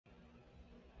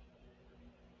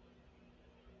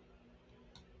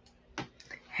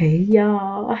Hey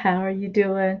y'all, how are you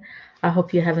doing? I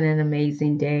hope you're having an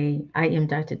amazing day. I am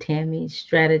Dr. Tammy,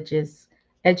 strategist,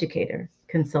 educator,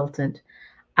 consultant.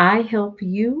 I help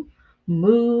you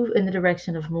move in the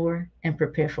direction of more and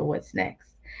prepare for what's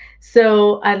next.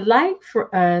 So, I'd like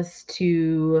for us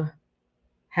to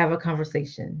have a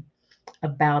conversation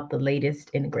about the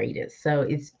latest and greatest. So,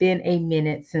 it's been a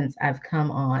minute since I've come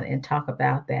on and talk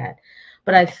about that,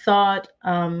 but I thought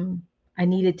I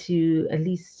needed to at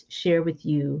least share with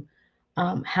you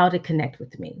how to connect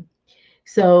with me.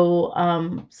 So,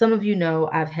 some of you know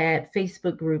I've had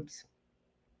Facebook groups,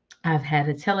 I've had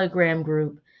a Telegram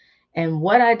group, and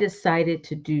what I decided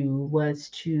to do was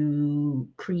to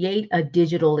create a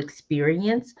digital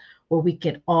experience where we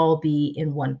can all be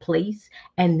in one place.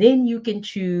 And then you can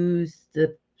choose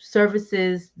the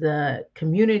services, the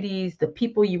communities, the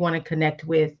people you want to connect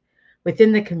with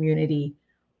within the community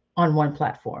on one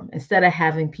platform instead of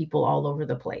having people all over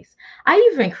the place. I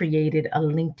even created a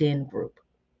LinkedIn group,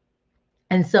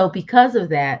 and so, because of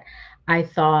that, I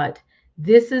thought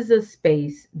this is a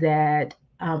space that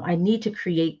I need to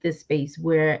create this space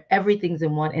where everything's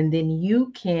in one, and then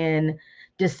you can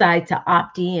decide to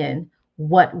opt in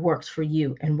what works for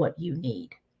you and what you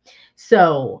need.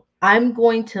 So, I'm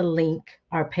going to link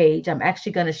our page. I'm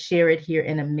actually going to share it here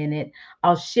in a minute.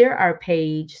 I'll share our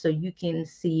page so you can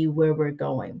see where we're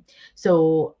going.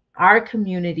 So, our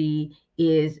community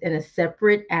is in a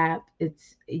separate app.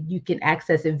 It's you can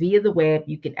access it via the web,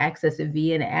 you can access it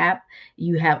via an app.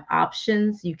 You have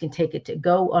options. You can take it to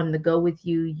go on the go with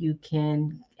you. You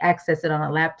can access it on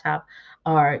a laptop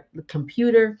or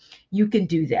computer. You can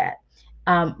do that.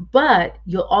 But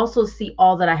you'll also see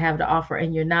all that I have to offer,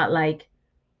 and you're not like,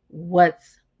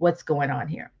 what's going on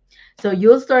here? So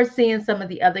you'll start seeing some of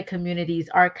the other communities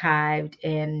archived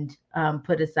and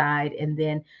put aside, and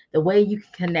then the way you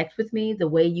can connect with me, the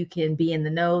way you can be in the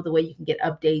know, the way you can get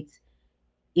updates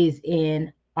is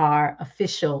in our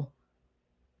official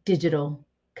digital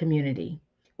community,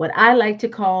 what I like to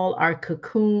call our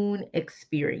Cocoon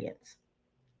Experience.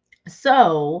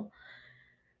 So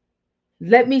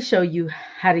let me show you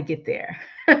how to get there.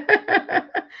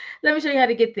 Let me show you how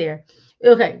to get there.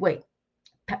 Okay, wait.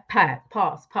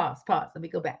 Pause. Let me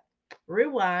go back.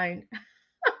 Rewind.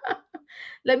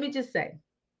 Let me just say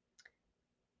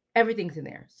everything's in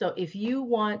there. So if you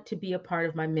want to be a part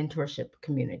of my mentorship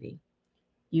community,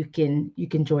 you can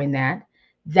join that.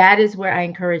 That is where I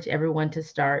encourage everyone to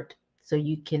start so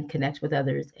you can connect with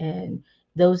others, and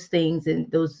those things and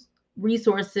those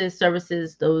resources,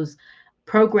 services, those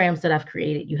programs that I've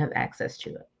created, you have access to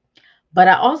it. But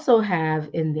I also have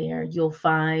in there, you'll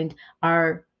find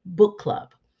our book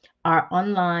club, our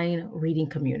online reading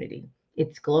community.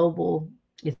 It's global,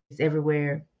 it's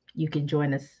everywhere. You can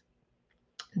join us.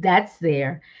 That's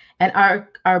there. And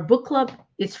our book club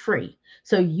is free.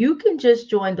 So you can just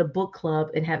join the book club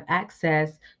and have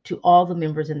access to all the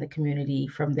members in the community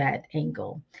from that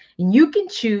angle. And you can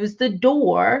choose the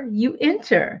door you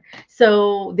enter.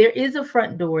 So there is a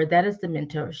front door, that is the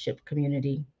mentorship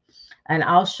community, and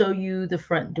I'll show you the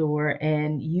front door,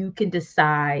 and you can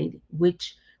decide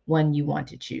which one you want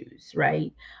to choose,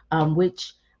 right?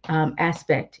 Which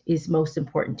aspect is most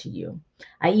important to you.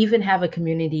 I even have a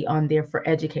community on there for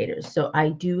educators. So I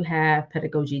do have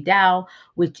Pedagogy DAO,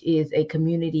 which is a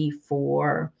community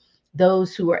for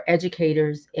those who are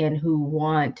educators and who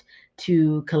want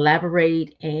to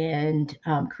collaborate and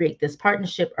create this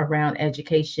partnership around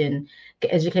education,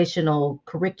 educational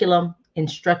curriculum,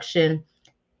 instruction,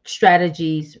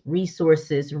 strategies,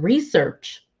 resources,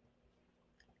 research.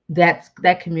 That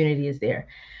community is there.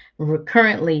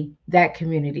 Currently, that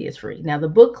community is free. Now, the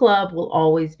book club will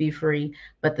always be free,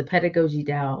 but the Pedagogy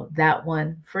DAO, that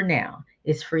one for now,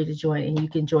 is free to join, and you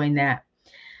can join that.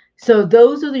 So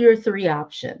those are your three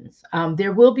options.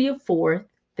 There will be a fourth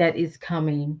that is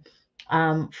coming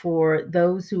for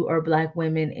those who are Black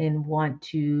women and want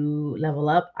to level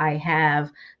up. I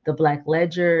have the Black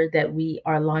Ledger that we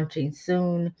are launching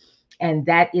soon. And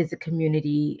that is a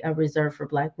community reserved for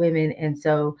Black women. And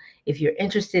so if you're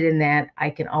interested in that, I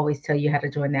can always tell you how to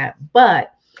join that.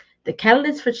 But the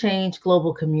Catalyst for Change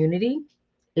Global Community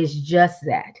is just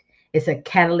that. It's a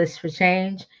catalyst for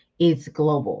change. It's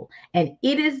global. And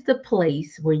it is the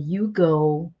place where you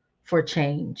go for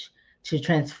change, to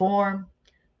transform,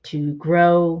 to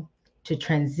grow, to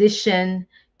transition,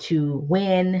 to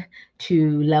win,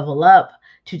 to level up,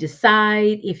 to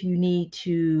decide if you need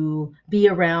to be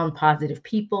around positive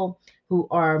people who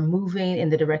are moving in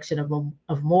the direction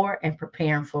of more and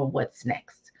preparing for what's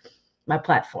next. My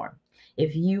platform.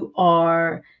 If you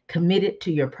are committed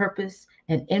to your purpose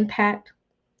and impact,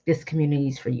 this community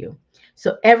is for you.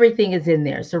 So everything is in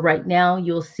there. So right now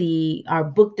you'll see our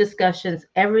book discussions,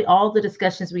 all the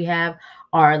discussions we have,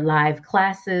 our live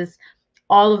classes,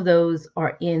 all of those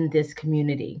are in this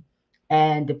community.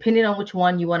 And depending on which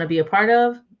one you want to be a part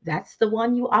of, that's the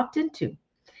one you opt into.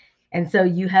 And so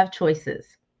you have choices.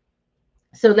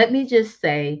 So let me just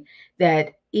say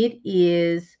that it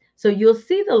is, so you'll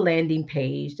see the landing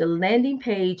page. The landing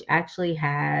page actually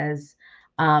has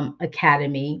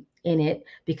Academy in it,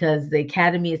 because the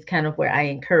Academy is kind of where I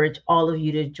encourage all of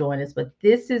you to join us. But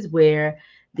this is where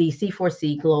the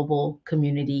C4C Global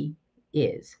community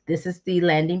is. This is the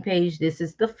landing page. This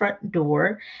is the front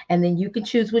door. And then you can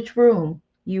choose which room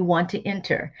you want to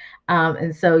enter.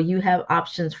 And so you have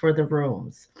options for the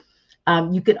rooms.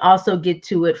 You can also get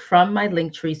to it from my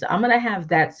link tree. So I'm going to have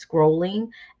that scrolling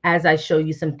as I show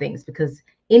you some things, because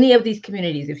any of these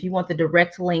communities, if you want the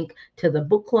direct link to the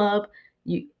book club,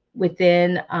 you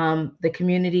within the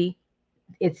community,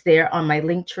 it's there on my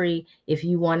link tree. If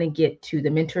you want to get to the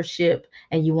mentorship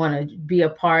and you want to be a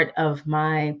part of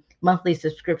my monthly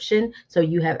subscription, so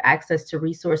you have access to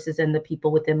resources and the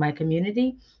people within my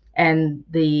community and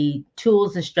the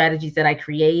tools and strategies that I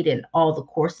create and all the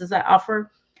courses I offer,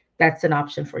 that's an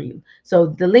option for you. So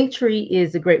the link tree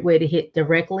is a great way to hit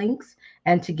direct links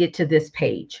and to get to this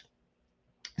page.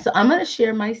 So I'm going to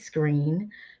share my screen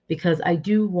because I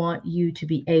do want you to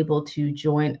be able to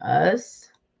join us.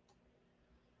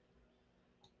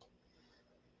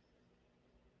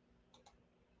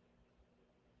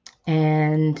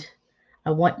 And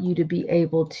I want you to be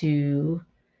able to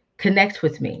connect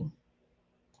with me.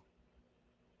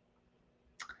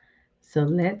 So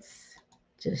let's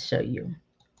just show you.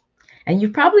 And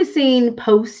you've probably seen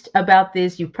posts about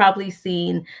this. You've probably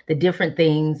seen the different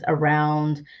things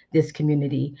around this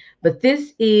community. But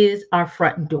this is our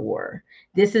front door.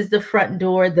 This is the front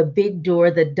door, the big door,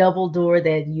 the double door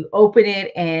that you open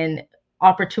it and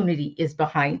opportunity is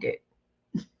behind it.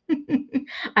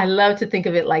 I love to think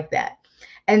of it like that.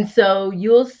 And so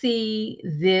you'll see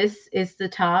this is the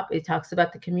top. It talks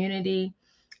about the community.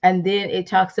 And then it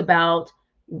talks about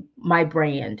my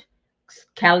brand,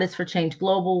 Catalyst for Change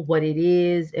Global, what it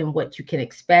is and what you can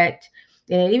expect.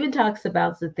 And it even talks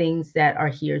about the things that are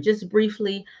here, just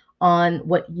briefly on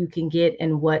what you can get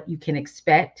and what you can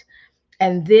expect.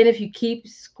 And then if you keep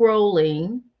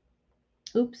scrolling,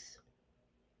 oops.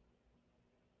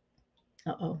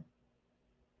 Uh-oh.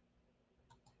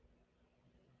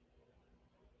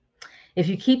 If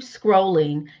you keep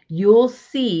scrolling, you'll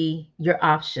see your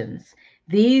options.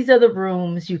 These are the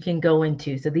rooms you can go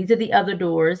into. So these are the other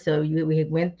doors. So we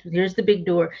went, here's the big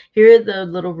door. Here are the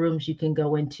little rooms you can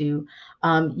go into.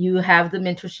 You have the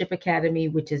Mentorship Academy,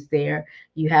 which is there.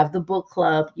 You have the book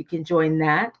club. You can join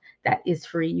that. That is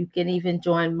free. You can even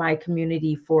join my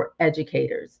community for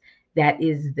educators. That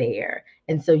is there.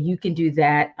 And so you can do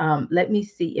that. Let me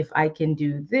see if I can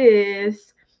do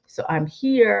this. So I'm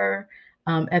here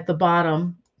at the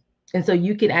bottom. And so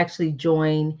you can actually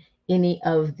join any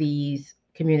of these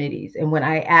communities. And when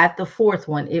I add the fourth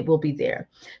one, it will be there.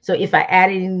 So if I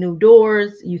add any new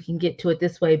doors, you can get to it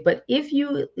this way. But if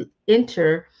you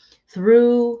enter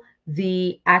through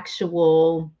the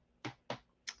actual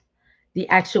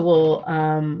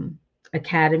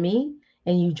academy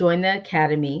and you join the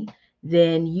academy,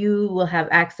 then you will have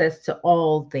access to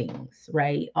all things,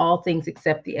 right? All things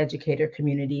except the educator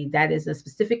community. That is a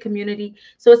specific community.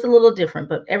 So it's a little different,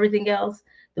 but everything else,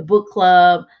 the book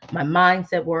club, my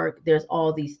mindset work, there's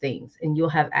all these things, and you'll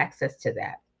have access to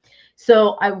that.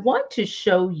 So I want to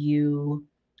show you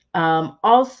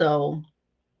also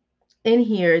in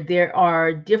here, there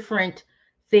are different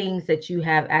things that you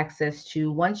have access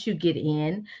to once you get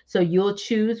in. So you'll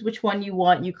choose which one you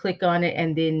want, you click on it,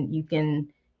 and then you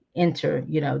can enter,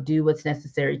 do what's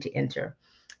necessary to enter.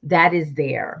 That is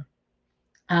there.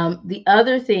 The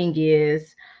other thing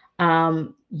is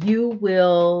you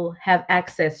will have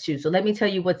access to. So let me tell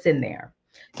you what's in there.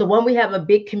 So one, we have a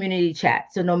big community chat.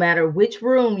 So no matter which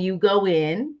room you go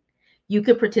in, you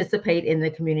could participate in the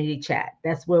community chat.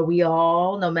 That's where we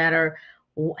all, no matter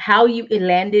how you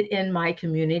landed in my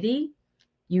community,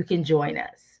 you can join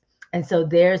us. And so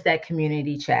there's that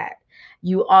community chat.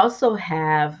 You also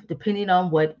have, depending on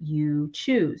what you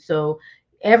choose. So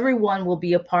everyone will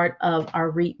be a part of our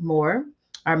Read More,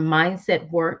 our mindset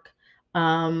work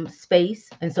space.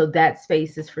 And so that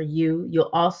space is for you. You'll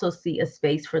also see a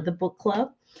space for the book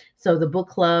club. So the book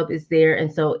club is there.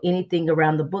 And so anything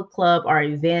around the book club, our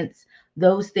events,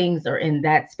 those things are in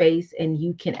that space and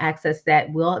you can access that.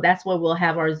 That's where we'll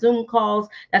have our Zoom calls.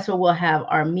 That's where we'll have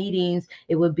our meetings.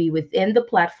 It would be within the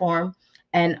platform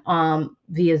and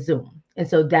via Zoom. And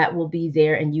so that will be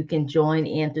there, and you can join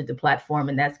in through the platform,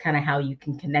 and that's kind of how you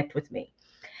can connect with me.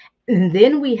 And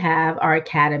then we have our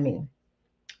academy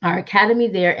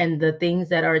there, and the things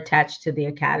that are attached to the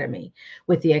academy.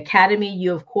 With the academy,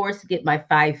 you of course get my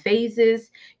 5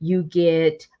 phases. You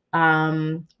get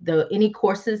the any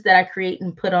courses that I create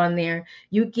and put on there.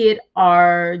 You get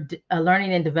our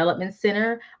learning and development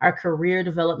center, our career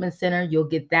development center. You'll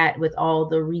get that with all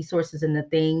the resources and the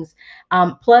things.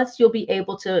 Plus, you'll be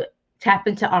able to tap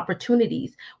into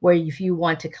opportunities where if you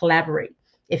want to collaborate,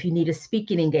 if you need a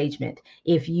speaking engagement,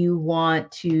 if you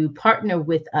want to partner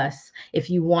with us, if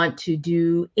you want to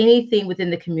do anything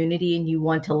within the community and you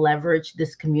want to leverage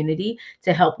this community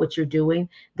to help what you're doing,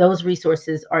 those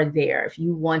resources are there. If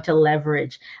you want to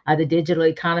leverage the digital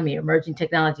economy, emerging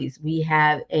technologies, we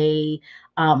have a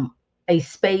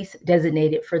space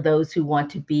designated for those who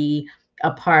want to be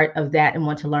a part of that and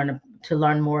want to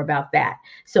learn more about that.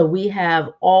 So we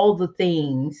have all the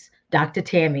things, Dr.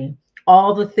 Tammy,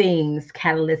 all the things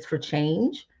catalysts for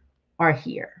change are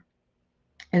here.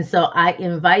 And so I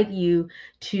invite you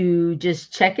to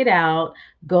just check it out,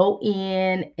 go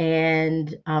in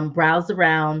and browse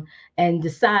around and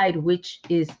decide which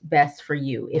is best for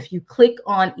you. If you click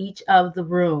on each of the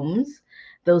rooms,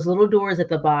 those little doors at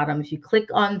the bottom, if you click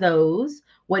on those,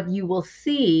 what you will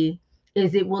see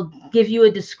is it will give you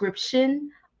a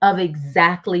description of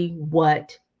exactly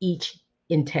what each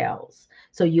entails.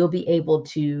 So you'll be able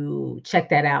to check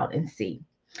that out and see.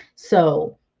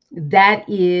 So that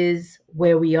is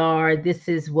where we are. This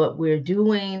is what we're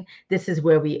doing. This is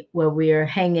where we're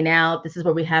hanging out. This is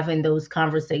where we're having those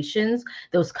conversations,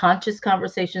 those conscious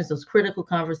conversations, those critical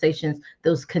conversations,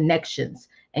 those connections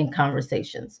and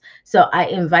conversations. So I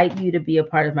invite you to be a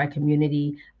part of my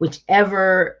community,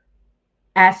 whichever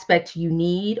aspect you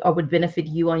need or would benefit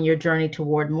you on your journey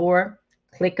toward more.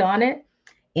 Click on it,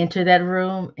 enter that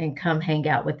room, and come hang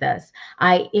out with us.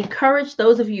 I encourage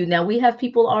those of you, now we have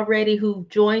people already who've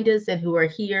joined us and who are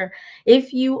here.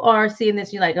 If you are seeing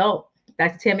this, you're like, oh,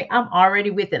 Dr. Tammy, I'm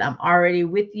already with it. I'm already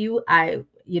with you. I'm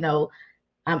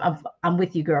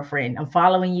with you, girlfriend. I'm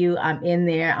following you. I'm in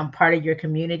there. I'm part of your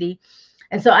community.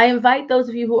 And so I invite those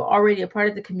of you who are already a part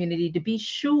of the community to be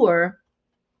sure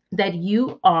that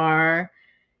you are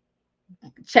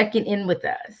checking in with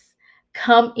us.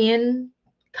 Come in,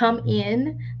 come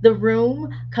in the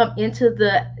room, come into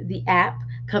the app,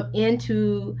 come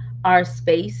into our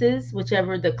spaces,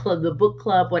 whichever the club, the book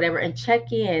club, whatever, and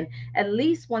check in at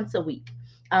least once a week.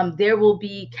 There will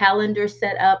be calendars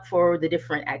set up for the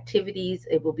different activities.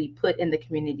 It will be put in the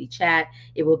community chat.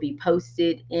 It will be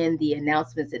posted in the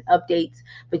announcements and updates.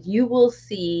 But you will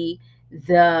see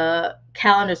the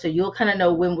calendar, so you'll kind of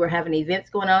know when we're having events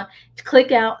going on.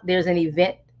 Click out, there's an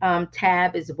event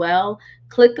tab as well.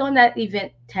 Click on that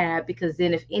event tab, because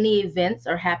then if any events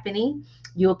are happening,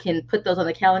 you can put those on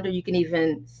the calendar. You can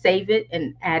even save it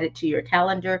and add it to your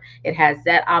calendar. It has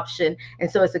that option.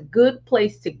 And so it's a good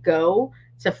place to go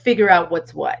to figure out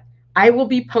what's what. I will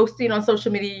be posting on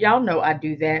social media. Y'all know I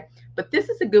do that. But this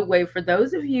is a good way for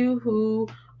those of you who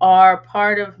are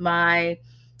part of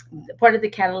the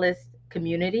Catalyst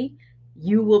community.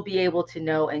 You will be able to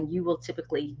know, and you will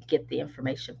typically get the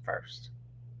information first,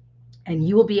 and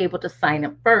you will be able to sign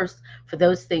up first for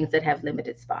those things that have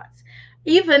limited spots.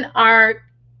 Even our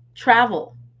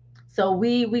travel, so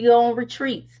we go on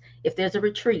retreats. If there's a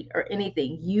retreat or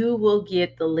anything, you will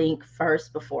get the link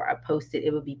first before I post it.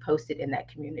 It will be posted in that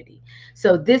community.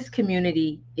 So this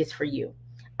community is for you,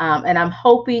 and I'm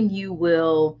hoping you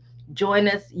will join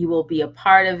us. You will be a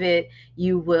part of it.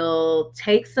 You will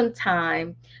take some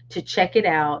time to check it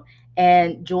out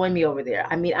and join me over there.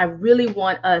 I mean, I really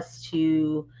want us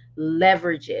to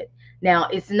leverage it. Now,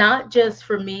 it's not just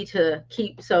for me to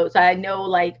keep, so I know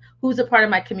like who's a part of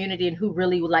my community and who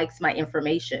really likes my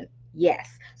information. Yes.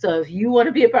 So if you want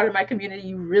to be a part of my community,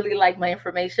 you really like my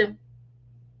information,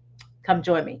 come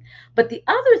join me. But the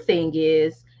other thing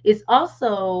is, it's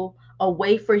also a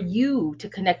way for you to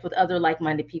connect with other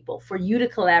like-minded people, for you to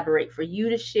collaborate, for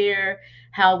you to share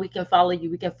how we can follow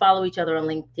you. We can follow each other on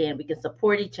LinkedIn. We can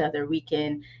support each other. We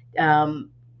can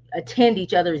attend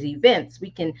each other's events.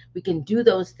 We can do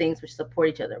those things which support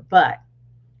each other. But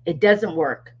it doesn't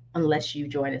work unless you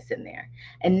join us in there.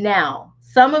 And now,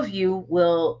 some of you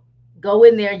will go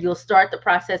in there, you'll start the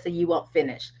process, and you won't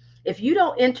finish. If you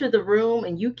don't enter the room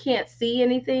and you can't see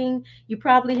anything, you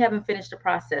probably haven't finished the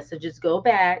process. So just go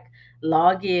back,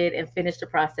 log in, and finish the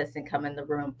process and come in the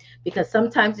room. Because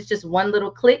sometimes it's just one little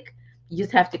click. You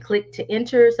just have to click to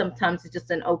enter. Sometimes it's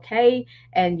just an okay,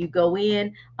 and you go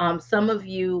in. Some of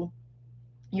you,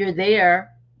 you're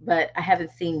there, but I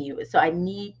haven't seen you. So I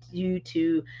need you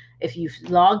to, if you've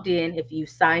logged in, if you've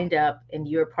signed up and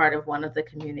you're part of one of the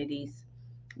communities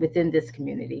within this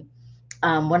community,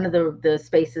 one of the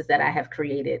spaces that I have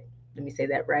created, let me say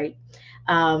that right,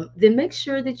 then make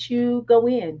sure that you go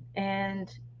in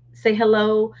and say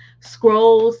hello,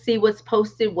 scroll, see what's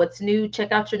posted, what's new,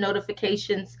 check out your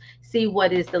notifications, see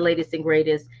what is the latest and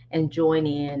greatest, and join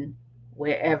in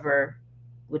wherever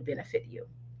would benefit you.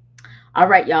 All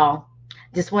right, y'all.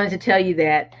 Just wanted to tell you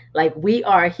that, like, we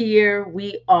are here,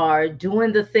 we are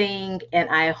doing the thing, and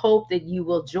I hope that you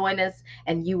will join us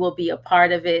and you will be a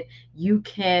part of it. You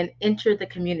can enter the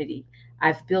community.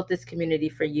 I've built this community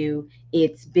for you.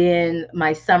 It's been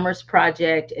my summer's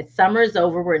project. It's summer's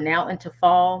over. We're now into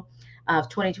fall of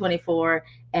 2024,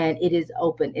 and it is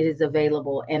open. It is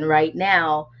available. And right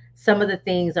now, some of the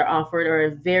things are offered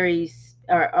or very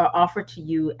are offered to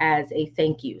you as a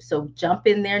thank you. So jump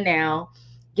in there now,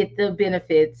 get the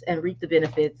benefits and reap the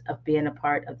benefits of being a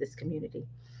part of this community.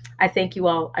 I thank you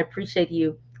all. I appreciate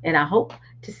you. And I hope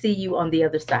to see you on the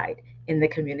other side in the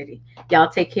community. Y'all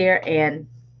take care and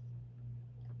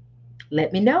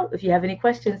let me know if you have any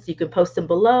questions. You can post them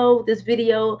below this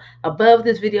video, above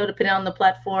this video, depending on the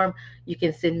platform. You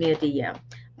can send me a DM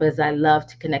because I love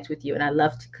to connect with you and I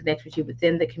love to connect with you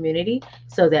within the community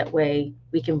so that way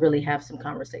we can really have some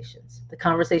conversations. The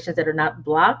conversations that are not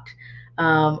blocked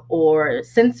or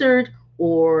censored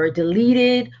or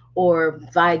deleted or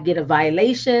get a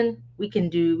violation, we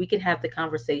can have the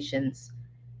conversations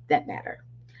that matter.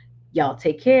 Y'all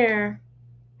take care.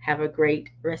 Have a great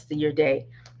rest of your day.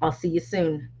 I'll see you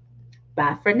soon.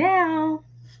 Bye for now.